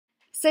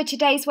So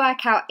today's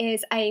workout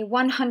is a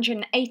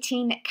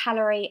 118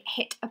 calorie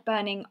HIIT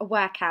burning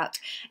workout.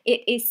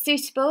 It is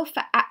suitable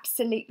for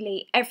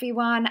absolutely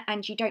everyone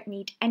and you don't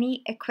need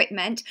any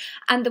equipment,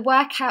 and the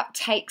workout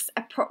takes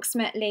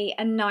approximately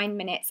 9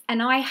 minutes,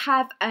 and I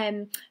have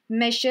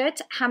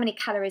measured how many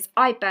calories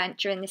I burnt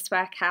during this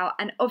workout,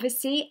 and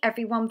obviously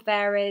everyone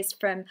varies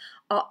from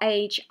our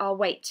age, our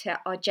weight to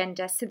our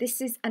gender, so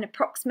this is an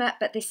approximate,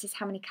 but this is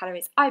how many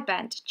calories I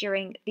burnt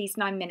during these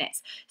 9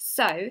 minutes.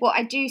 So what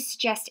I do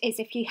suggest is,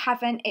 if you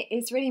haven't, it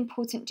is really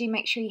important, do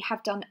make sure you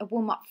have done a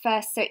warm-up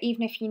first. So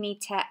even if you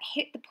need to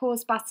hit the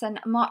pause button,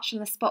 march on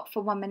the spot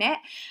for 1 minute,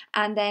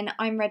 and then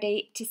I'm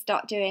ready to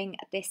start doing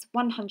this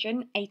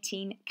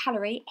 118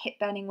 calorie HIIT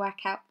burning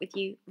workout with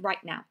you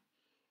right now.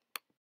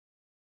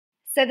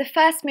 So the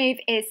first move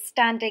is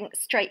standing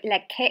straight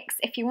leg kicks.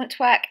 If you want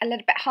to work a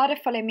little bit harder,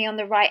 follow me on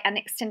the right and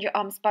extend your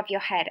arms above your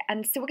head.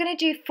 And so we're going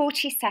to do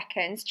 40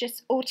 seconds,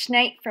 just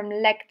alternate from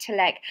leg to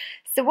leg.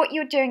 So what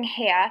you're doing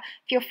here,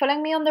 if you're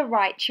following me on the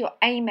right, you're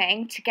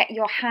aiming to get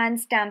your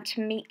hands down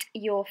to meet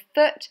your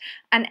foot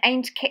and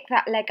aim to kick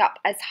that leg up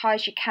as high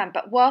as you can.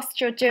 But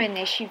whilst you're doing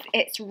this,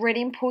 it's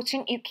really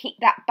important you keep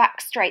that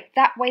back straight.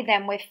 That way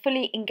then we're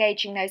fully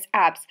engaging those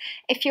abs.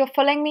 If you're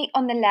following me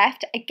on the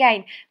left,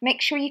 again,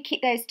 make sure you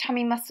keep those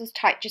tummy muscles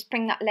tight. Just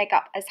bring that leg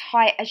up as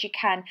high as you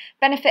can.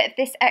 Benefit of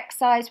this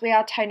exercise, we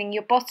are toning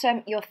your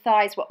bottom, your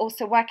thighs, we're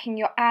also working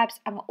your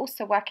abs, and we're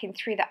also working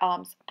through the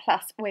arms,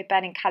 plus we're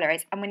burning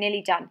calories, and we're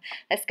nearly done.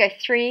 Let's go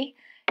 3,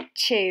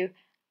 2,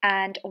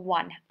 and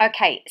 1.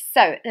 Okay,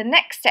 so the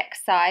next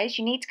exercise,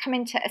 you need to come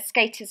into a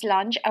skater's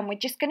lunge, and we're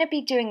just going to be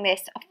doing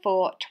this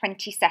for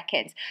 20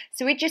 seconds.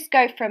 So we just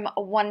go from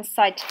one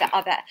side to the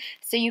other.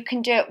 So you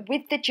can do it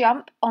with the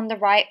jump on the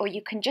right, or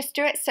you can just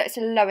do it so it's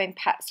a low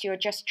impact, so you're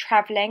just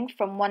traveling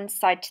from one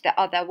side to the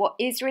other. What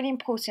is really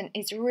important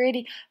is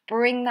really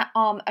bring that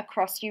arm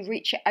across. You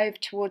reach it over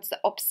towards the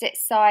opposite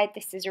side.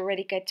 This is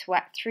really good to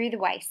work through the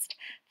waist.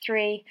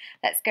 3,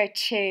 let's go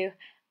 2,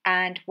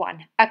 and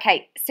 1.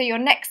 Okay, so your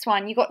next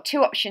one, you've got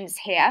two options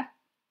here.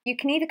 You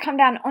can either come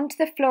down onto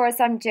the floor as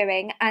I'm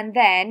doing, and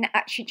then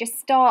actually just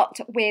start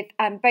with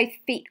both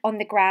feet on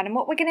the ground. And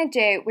what we're going to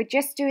do, we're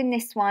just doing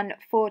this one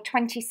for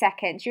 20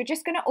 seconds. You're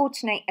just going to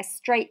alternate a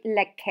straight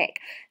leg kick.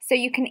 So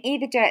you can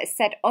either do it, as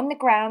said, on the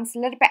ground, a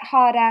little bit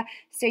harder,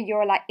 so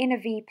you're like in a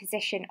V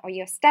position, or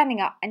you're standing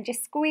up and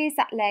just squeeze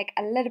that leg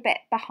a little bit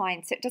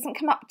behind so it doesn't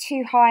come up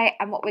too high.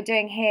 And what we're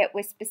doing here,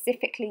 we're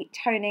specifically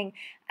toning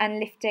and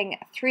lifting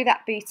through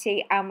that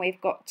booty, and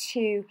we've got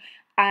 2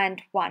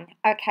 and 1.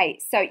 Okay,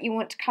 so you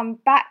want to come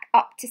back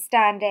up to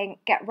standing,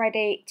 get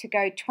ready to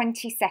go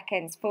 20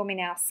 seconds for me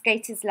now.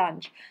 Skater's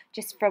lunge,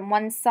 just from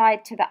one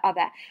side to the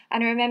other.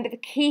 And remember, the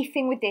key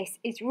thing with this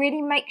is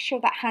really make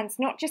sure that hand's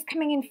not just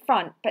coming in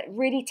front, but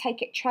really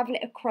take it, travel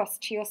it across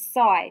to your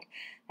side.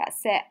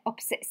 That's it,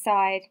 opposite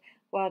side,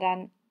 well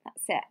done,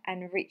 that's it,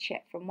 and reach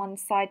it from one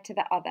side to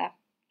the other.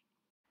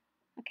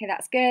 Okay,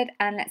 that's good,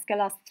 and let's go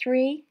last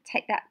 3,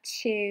 take that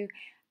 2,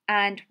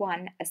 and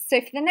 1.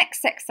 So for the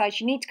next exercise,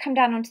 you need to come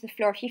down onto the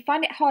floor. If you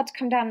find it hard to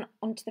come down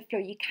onto the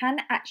floor, you can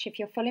actually, if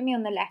you're following me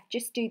on the left,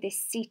 just do this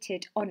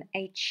seated on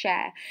a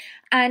chair.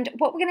 And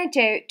what we're going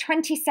to do,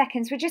 20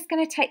 seconds, we're just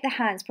going to take the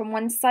hands from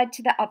one side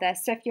to the other.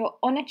 So if you're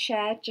on a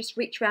chair, just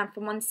reach around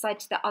from one side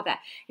to the other.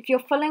 If you're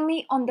following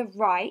me on the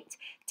right,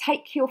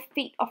 take your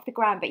feet off the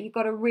ground, but you've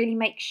got to really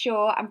make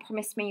sure and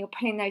promise me you're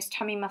pulling those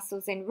tummy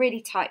muscles in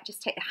really tight.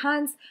 Just take the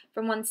hands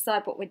from one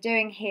side. What we're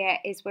doing here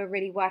is we're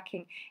really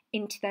working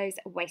into those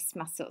waist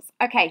muscles.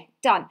 Okay,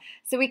 done.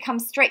 So we come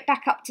straight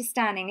back up to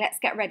standing. Let's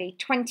get ready.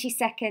 20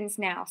 seconds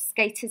now.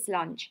 Skater's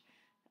lunge.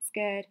 That's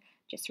good.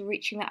 Just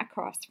reaching that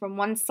across from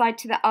one side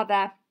to the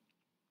other.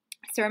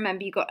 So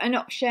remember, you've got an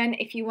option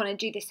if you want to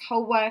do this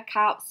whole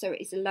workout, so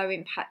it is a low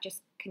impact,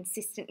 just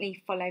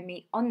consistently follow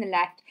me on the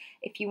left.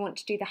 If you want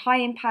to do the high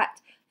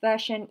impact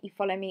version, you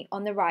follow me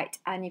on the right,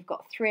 and you've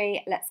got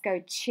 3, let's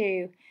go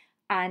 2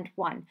 and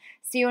 1.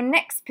 So your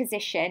next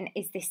position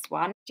is this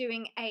one,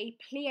 doing a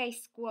plie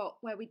squat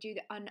where we do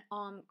an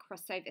arm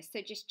crossover. So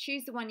just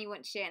choose the one you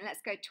want to do, and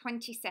let's go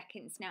 20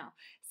 seconds now.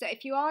 So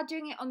if you are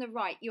doing it on the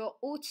right, you're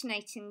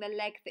alternating the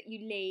leg that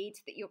you lead,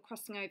 that you're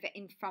crossing over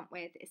in front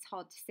with. It's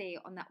hard to see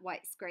on that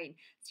white screen.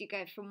 So you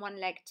go from one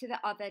leg to the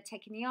other,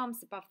 taking the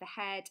arms above the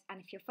head, and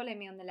if you're following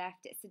me on the left,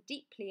 it's a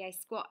deep plie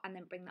squat, and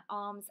then bring the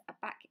arms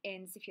back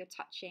in as if you're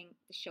touching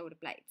the shoulder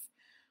blades.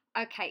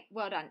 Okay,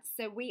 well done.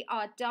 So we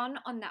are done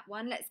on that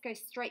one. Let's go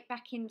straight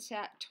back into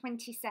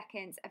 20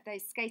 seconds of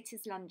those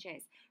skater's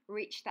lunges.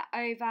 Reach that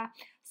over.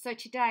 So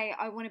today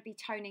I want to be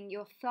toning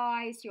your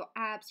thighs, your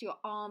abs, your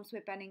arms.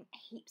 We're burning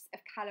heaps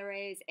of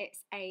calories.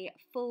 It's a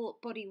full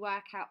body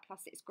workout,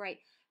 plus it's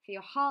great for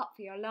your heart,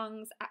 for your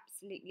lungs,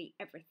 absolutely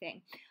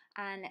everything.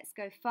 And let's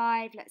go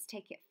 5, let's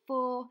take it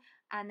 4,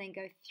 and then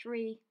go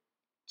 3,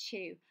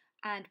 2,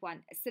 and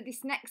 1. So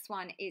this next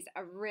one is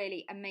a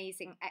really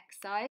amazing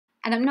exercise.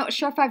 And I'm not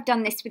sure if I've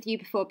done this with you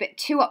before, but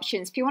 2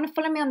 options. If you want to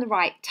follow me on the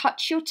right,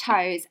 touch your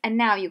toes, and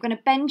now you're going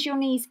to bend your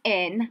knees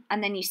in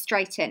and then you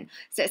straighten.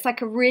 So it's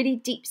like a really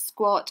deep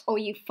squat, or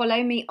you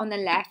follow me on the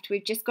left.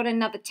 We've just got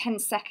another 10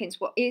 seconds.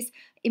 What is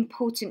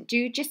important,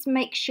 do just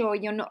make sure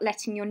you're not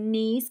letting your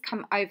knees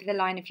come over the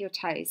line of your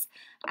toes.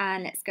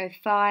 And let's go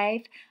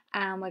 5.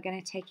 And we're going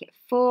to take it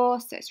 4,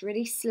 so it's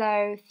really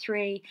slow,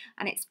 3,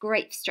 and it's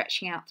great for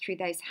stretching out through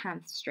those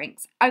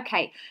hamstrings.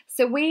 Okay,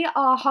 so we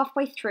are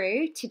halfway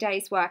through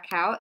today's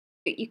workout.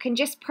 You can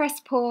just press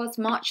pause,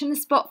 march on the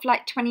spot for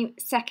like 20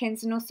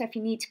 seconds, and also if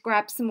you need to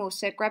grab some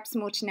water, grab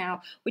some water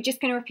now. We're just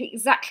going to repeat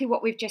exactly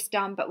what we've just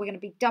done, but we're going to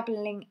be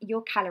doubling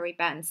your calorie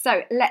burn.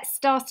 So let's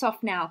start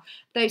off now.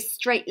 Those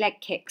straight leg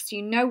kicks,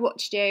 you know what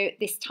to do.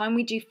 This time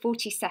we do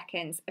 40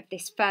 seconds of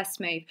this first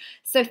move.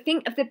 So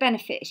think of the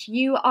benefits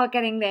you are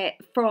getting there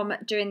from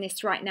doing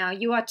this right now.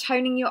 You are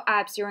toning your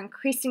abs, you're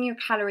increasing your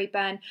calorie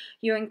burn,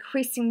 you're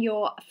increasing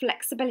your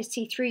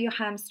flexibility through your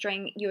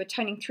hamstring, you're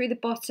toning through the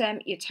bottom,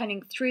 you're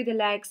toning through the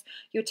legs,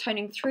 you're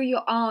toning through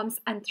your arms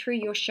and through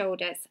your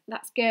shoulders.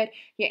 That's good.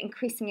 You're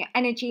increasing your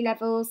energy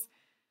levels.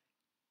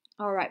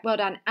 All right, well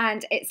done.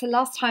 And it's the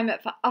last time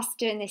for us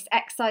doing this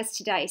exercise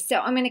today. So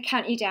I'm going to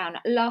count you down.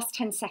 Last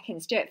 10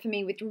 seconds. Do it for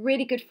me with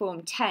really good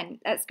form. 10.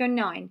 Let's go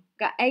 9.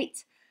 Got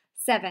 8,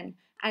 7,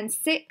 and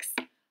 6,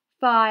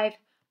 5,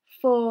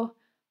 4,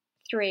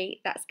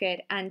 3, that's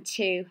good, and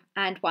 2,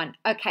 and 1.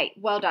 Okay,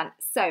 well done.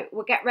 So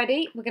we'll get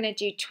ready. We're going to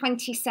do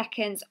 20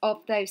 seconds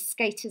of those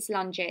skaters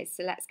lunges.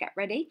 So let's get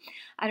ready.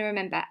 And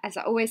remember, as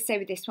I always say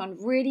with this one,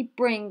 really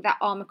bring that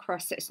arm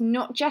across. So it's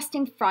not just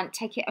in front,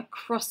 take it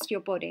across your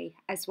body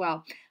as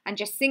well. And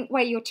just think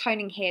where you're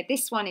toning here.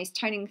 This one is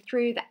toning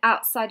through the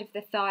outside of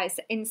the thighs,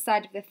 the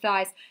inside of the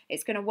thighs.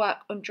 It's going to work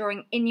on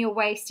drawing in your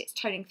waist. It's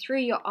toning through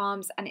your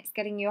arms and it's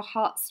getting your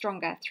heart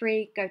stronger.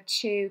 3, go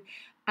 2,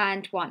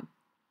 and 1.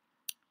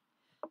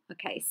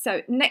 Okay,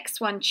 so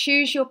next one,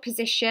 choose your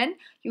position.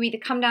 You either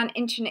come down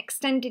into an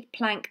extended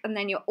plank and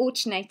then you're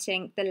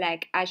alternating the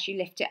leg as you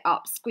lift it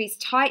up. Squeeze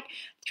tight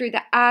through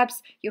the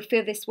abs. You'll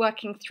feel this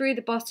working through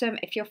the bottom.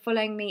 If you're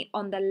following me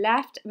on the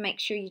left, make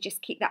sure you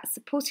just keep that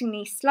supporting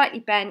knee slightly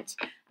bent.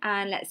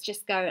 And let's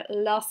just go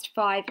last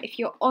 5. If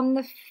you're on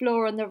the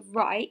floor on the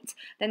right,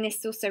 then this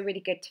is also really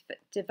good to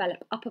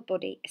develop upper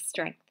body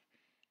strength.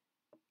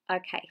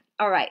 Okay,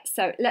 all right,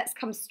 so let's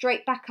come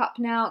straight back up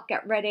now.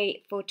 Get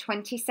ready for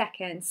 20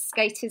 seconds.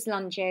 Skaters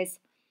lunges.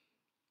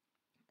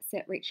 That's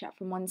it, reach out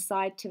from one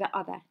side to the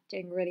other.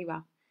 Doing really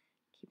well.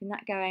 Keeping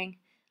that going.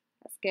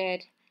 That's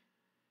good.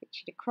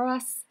 Reach it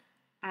across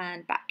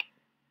and back.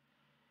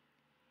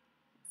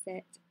 That's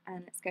it.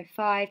 And let's go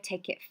 5.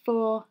 Take it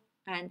 4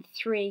 and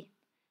 3,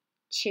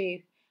 2,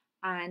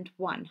 and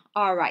 1.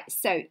 All right,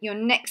 so your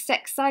next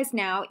exercise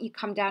now, you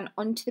come down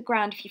onto the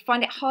ground. If you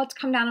find it hard to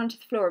come down onto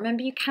the floor,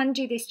 remember you can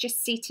do this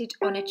just seated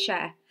on a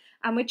chair.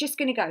 And we're just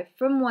going to go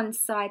from one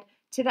side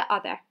to the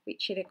other.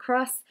 Reach it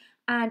across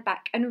and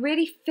back. And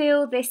really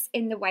feel this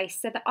in the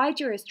waist. So the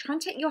idea is try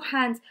and take your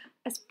hands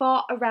as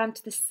far around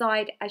to the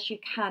side as you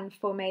can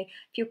for me.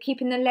 If you're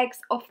keeping the legs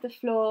off the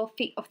floor,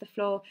 feet off the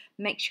floor,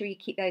 make sure you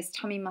keep those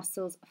tummy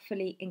muscles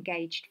fully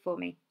engaged for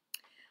me.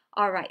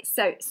 All right,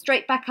 so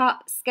straight back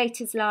up,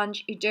 skater's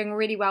lunge. You're doing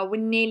really well.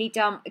 We're nearly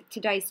done with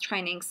today's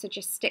training, so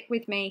just stick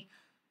with me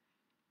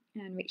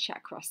and reach out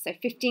across. So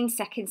 15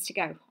 seconds to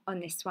go on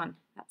this one.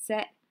 That's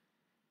it.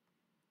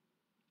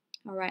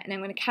 All right, and I'm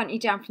going to count you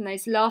down from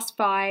those last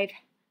 5.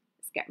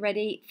 Let's get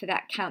ready for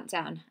that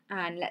countdown.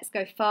 And let's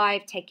go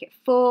 5, take it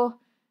 4,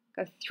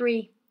 go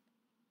 3,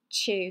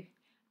 2,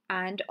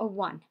 and a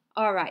 1.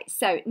 All right,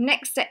 so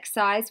next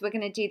exercise, we're going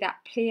to do that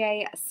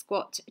plie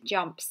squat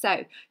jump.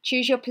 So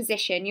choose your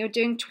position. You're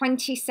doing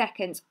 20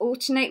 seconds.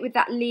 Alternate with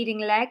that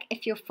leading leg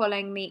if you're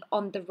following me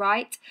on the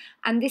right.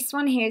 And this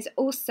one here is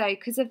also,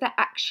 because of the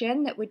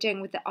action that we're doing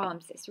with the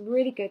arms, it's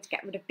really good to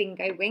get rid of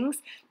bingo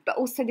wings. But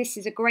also this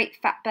is a great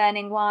fat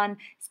burning one.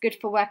 It's good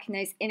for working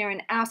those inner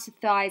and outer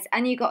thighs.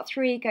 And you got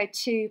 3, go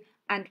 2,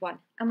 and 1.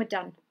 And we're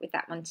done with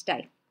that one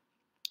today.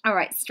 All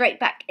right, straight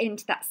back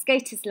into that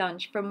skater's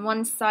lunge from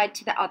one side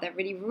to the other.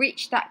 Really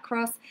reach that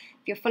cross.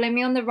 If you're following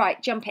me on the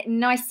right, jump it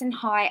nice and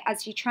high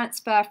as you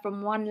transfer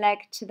from one leg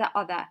to the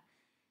other.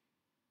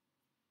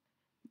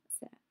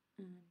 That's it.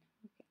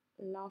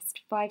 And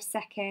last 5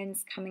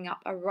 seconds coming up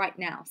right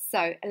now.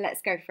 So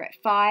let's go for it.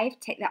 5,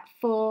 take that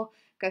 4,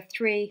 go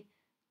 3,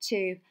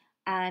 2,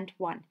 and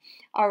 1.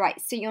 All right,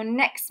 so your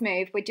next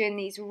move, we're doing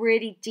these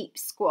really deep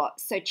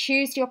squats. So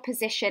choose your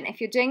position.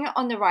 If you're doing it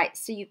on the right,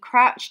 so you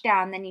crouch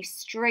down, then you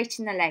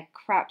straighten the leg,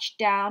 crouch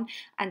down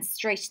and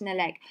straighten the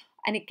leg.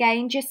 And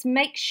again, just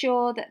make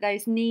sure that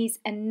those knees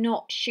are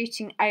not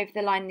shooting over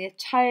the line of your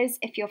toes.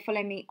 If you're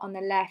following me on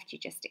the left, you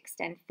just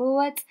extend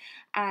forwards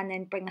and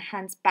then bring the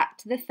hands back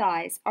to the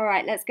thighs. All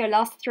right, let's go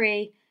last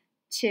 3,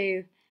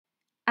 2,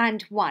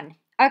 and 1.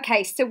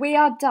 Okay, so we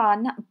are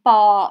done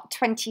bar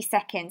 20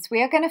 seconds.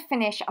 We are going to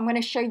finish. I'm going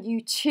to show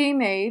you 2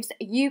 moves.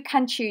 You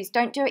can choose,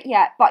 don't do it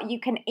yet, but you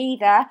can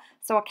either,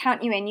 so I'll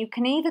count you in, you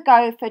can either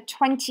go for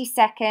 20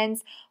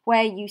 seconds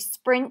where you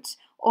sprint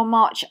or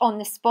march on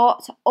the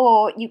spot,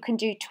 or you can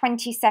do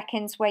 20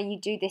 seconds where you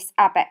do this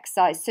ab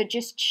exercise. So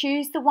just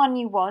choose the one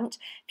you want.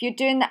 If you're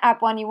doing the ab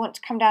one, you want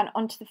to come down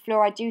onto the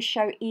floor. I do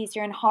show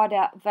easier and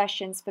harder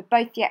versions for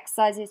both the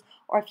exercises,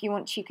 or if you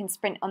want to, you can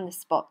sprint on the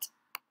spot.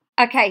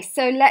 Okay,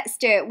 so let's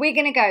do it. We're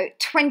going to go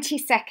 20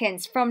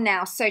 seconds from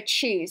now, so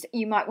choose.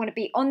 You might want to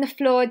be on the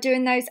floor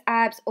doing those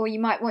abs, or you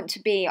might want to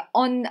be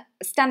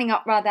standing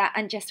up rather,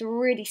 and just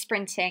really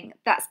sprinting.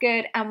 That's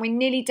good, and we're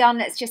nearly done.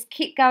 Let's just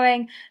keep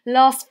going.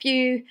 Last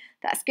few,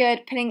 that's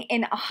good. Putting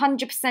in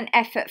 100%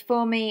 effort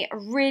for me,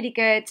 really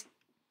good.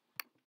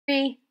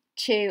 3,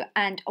 2,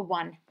 and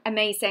 1.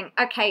 Amazing.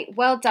 Okay,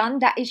 well done.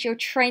 That is your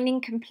training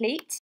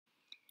complete.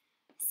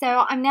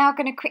 So I'm now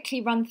going to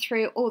quickly run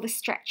through all the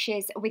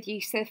stretches with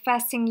you. So the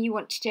first thing you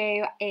want to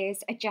do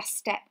is just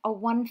step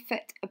 1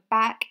 foot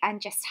back and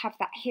just have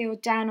that heel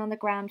down on the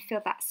ground.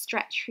 Feel that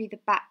stretch through the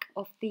back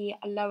of the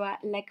lower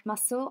leg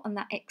muscle on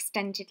that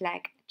extended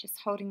leg.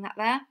 Just holding that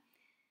there.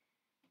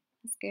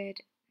 That's good.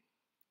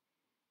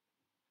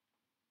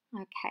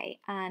 Okay,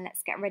 and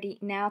let's get ready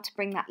now to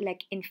bring that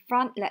leg in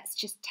front. Let's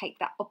just take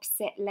that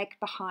opposite leg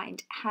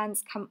behind.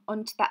 Hands come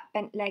onto that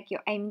bent leg.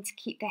 You're aiming to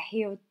keep the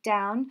heel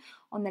down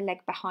on the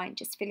leg behind,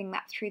 just feeling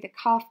that through the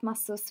calf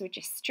muscles. So we're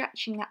just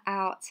stretching that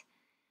out.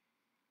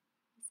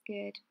 That's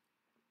good.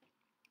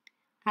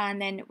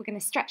 And then we're going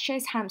to stretch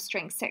those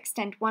hamstrings. So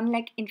extend one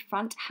leg in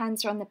front,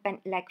 hands are on the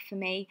bent leg for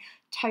me,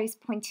 toes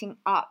pointing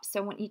up. So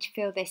I want you to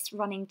feel this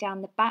running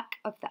down the back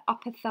of the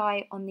upper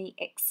thigh on the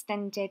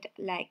extended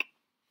leg.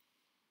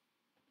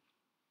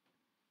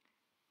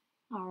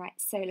 Alright,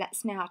 so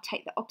let's now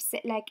take the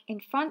opposite leg in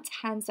front,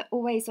 hands are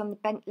always on the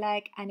bent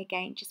leg, and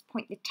again just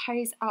point the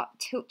toes up,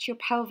 tilt your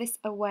pelvis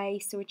away,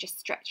 so we're just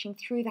stretching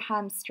through the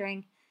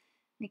hamstring,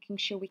 making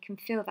sure we can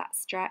feel that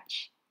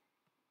stretch.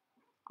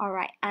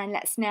 Alright, and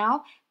let's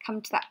now come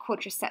to that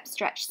quadricep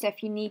stretch, so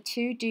if you need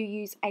to, do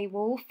use a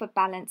wall for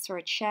balance or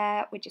a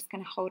chair. We're just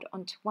going to hold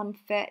onto 1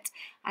 foot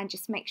and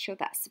just make sure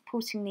that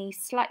supporting knee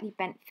slightly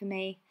bent for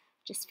me.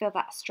 Just feel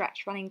that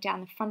stretch running down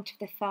the front of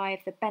the thigh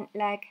of the bent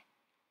leg.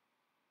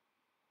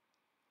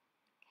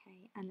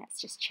 And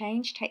let's just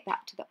change, take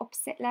that to the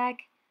opposite leg,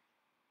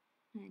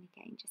 and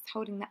again just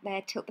holding that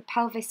there, tilt the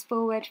pelvis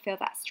forward, feel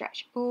that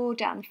stretch all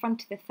down the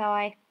front of the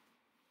thigh.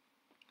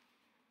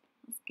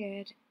 That's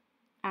good.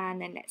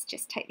 And then let's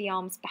just take the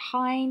arms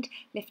behind,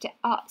 lift it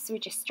up, so we're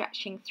just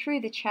stretching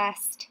through the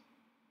chest.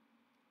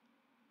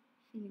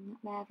 Feeling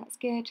that there, that's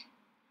good.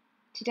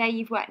 Today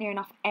you've worked near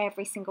enough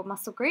every single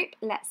muscle group.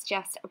 Let's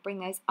just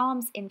bring those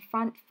arms in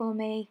front for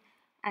me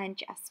and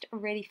just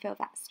really feel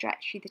that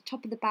stretch through the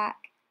top of the back.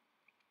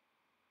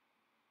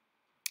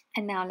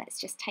 And now let's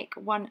just take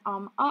one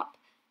arm up,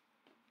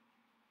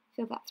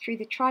 feel that through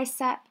the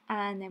tricep,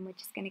 and then we're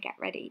just going to get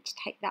ready to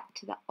take that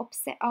to the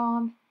opposite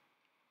arm,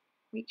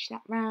 reach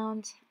that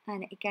round,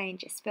 and again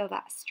just feel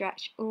that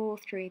stretch all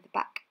through the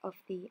back of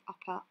the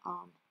upper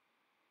arm.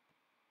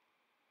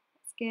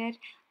 That's good.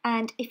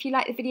 And if you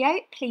like the video,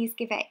 please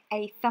give it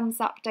a thumbs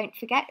up. Don't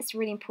forget, it's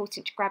really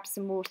important to grab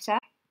some water.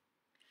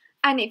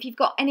 And if you've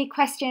got any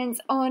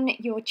questions on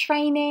your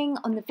training,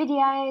 on the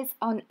videos,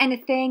 on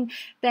anything,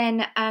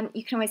 then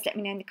you can always let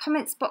me know in the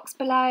comments box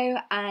below.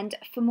 And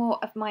for more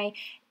of my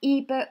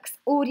ebooks,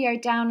 audio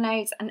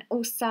downloads, and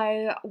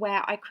also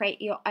where I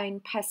create your own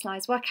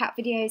personalised workout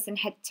videos, and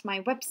head to my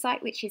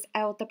website, which is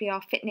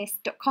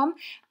lwrfitness.com.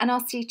 And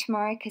I'll see you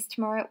tomorrow, because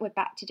tomorrow we're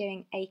back to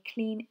doing a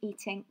clean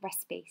eating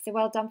recipe. So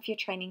well done for your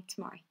training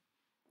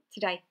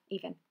today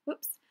even.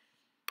 Whoops.